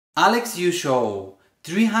Aleks U Show,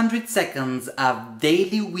 300 seconds of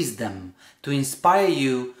daily wisdom to inspire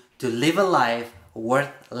you to live a life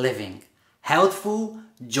worth living. Healthful,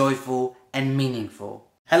 joyful and meaningful.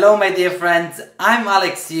 Hello my dear friends, I'm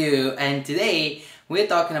Aleks U and today we're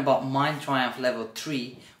talking about MindTriumph level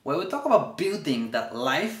 3, where we talk about building that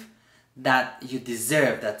life that you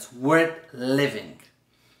deserve, that's worth living.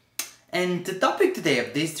 And the topic today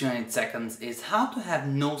of these 300 seconds is how to have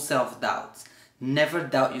no self-doubts. Never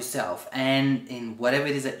doubt yourself and in whatever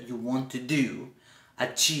it is that you want to do,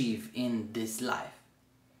 achieve in this life.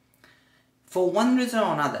 For one reason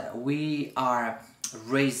or another, we are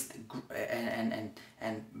raised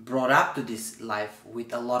and brought up to this life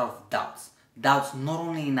with a lot of doubts. Doubts not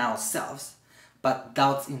only in ourselves, but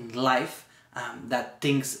doubts in life that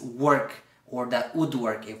things work or that would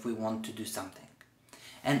work if we want to do something.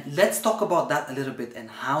 And let's talk about that a little bit and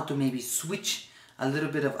how to maybe switch a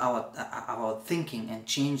little bit of our thinking and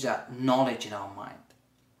change that knowledge in our mind.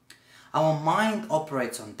 Our mind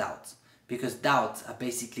operates on doubts because doubts are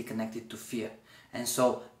basically connected to fear. And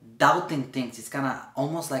so doubting things is kind of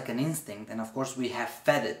almost like an instinct, and of course we have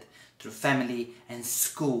fed it through family and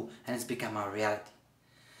school and it's become our reality.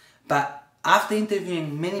 But after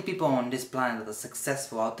interviewing many people on this planet that are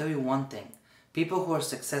successful, I'll tell you one thing. People who are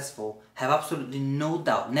successful have absolutely no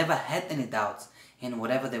doubt, never had any doubts in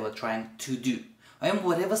whatever they were trying to do, and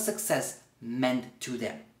whatever success meant to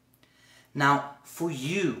them. Now, for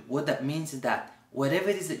you, what that means is that whatever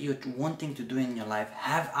it is that you're wanting to do in your life,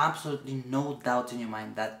 have absolutely no doubt in your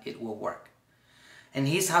mind that it will work. And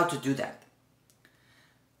here's how to do that.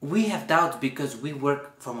 We have doubts because we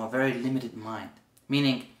work from a very limited mind.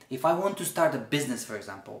 Meaning, if I want to start a business, for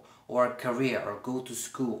example, or a career, or go to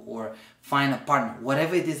school, or find a partner,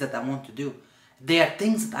 whatever it is that I want to do, there are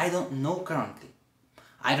things that I don't know currently.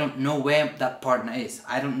 I don't know where that partner is.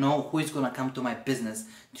 I don't know who is going to come to my business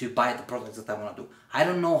to buy the products that I want to do. I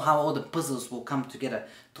don't know how all the puzzles will come together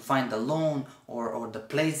to find the loan or the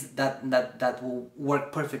place that will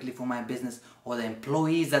work perfectly for my business, or the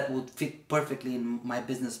employees that would fit perfectly in my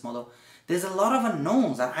business model. There's a lot of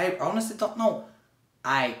unknowns that I honestly don't know.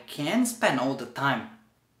 I can spend all the time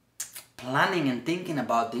planning and thinking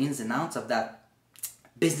about the ins and outs of that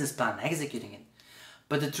business plan, executing it.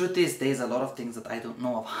 But the truth is, there's a lot of things that I don't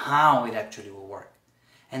know of how it actually will work.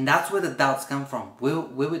 And that's where the doubts come from.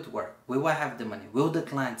 Will it work? Will I have the money? Will the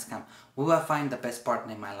clients come? Will I find the best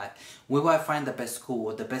partner in my life? Will I find the best school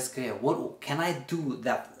or the best career? What can I do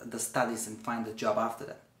the studies and find a job after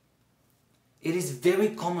that? It is very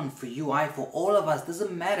common for you, for all of us.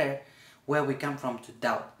 Doesn't matter where we come from to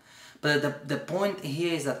doubt. But the point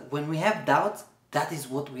here is that when we have doubts, that is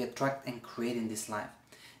what we attract and create in this life.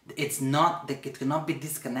 It cannot be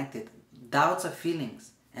disconnected. Doubts are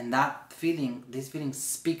feelings, and these feelings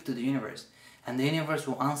speak to the universe, and the universe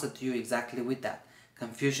will answer to you exactly with that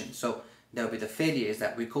confusion. So there will be the failures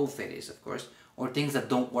that we call failures, of course, or things that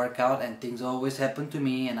don't work out, and things always happen to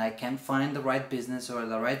me, and I can't find the right business or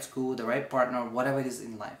the right school, the right partner, or whatever it is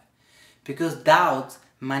in life, because doubts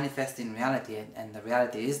manifest in reality, and the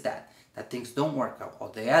reality is that things don't work out, or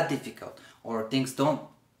they are difficult, or things don't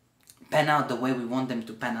pan out the way we want them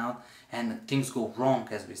to pan out, and things go wrong,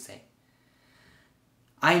 as we say.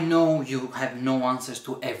 I know you have no answers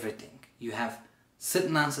to everything. You have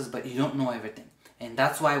certain answers, but you don't know everything. And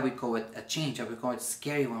that's why we call it a change, or we call it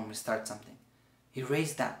scary when we start something.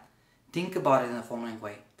 Erase that. Think about it in the following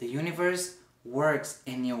way. The universe works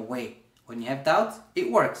in your way. When you have doubts,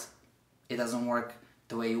 it works. It doesn't work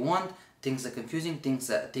the way you want. Things are confusing, things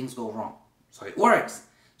go wrong. So it works.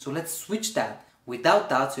 So let's switch that. Without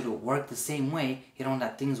doubts, it will work the same way,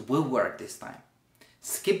 that things will work this time.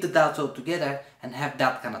 Skip the doubts altogether and have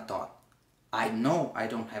that kind of thought. I know I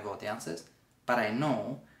don't have all the answers, but I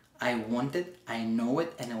know I want it, I know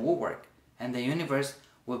it, and it will work. And the universe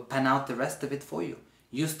will pan out the rest of it for you.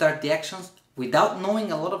 You start the actions without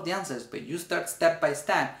knowing a lot of the answers, but you start step by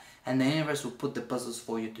step, and the universe will put the puzzles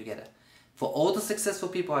for you together. For all the successful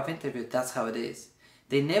people I've interviewed, that's how it is.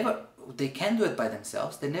 They can't do it by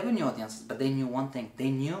themselves. They never knew all the answers, but they knew one thing. They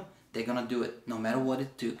knew they're gonna do it, no matter what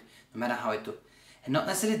it took, no matter how it took. And not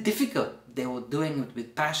necessarily difficult. They were doing it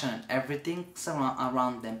with passion, and everything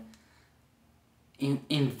around them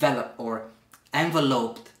enveloped or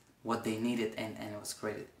enveloped what they needed, and it was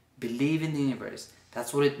created. Believe in the universe.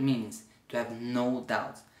 That's what it means to have no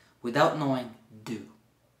doubts. Without knowing, do.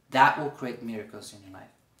 That will create miracles in your life.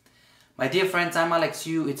 My dear friends, I'm Aleks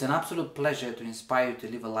U. It's an absolute pleasure to inspire you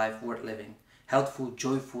to live a life worth living. Healthful,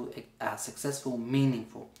 joyful, successful,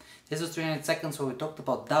 meaningful. This was 300 seconds where we talked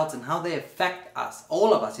about doubts and how they affect us,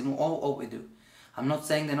 all of us, all we do. I'm not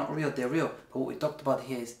saying they're not real, they're real. But what we talked about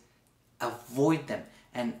here is avoid them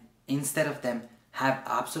and instead of them have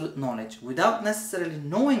absolute knowledge without necessarily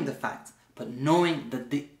knowing the facts, but knowing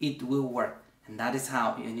that it will work. And that is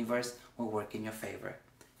how the universe will work in your favor.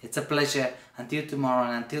 It's a pleasure. Until tomorrow,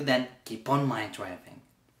 and until then, keep on mind triumphing.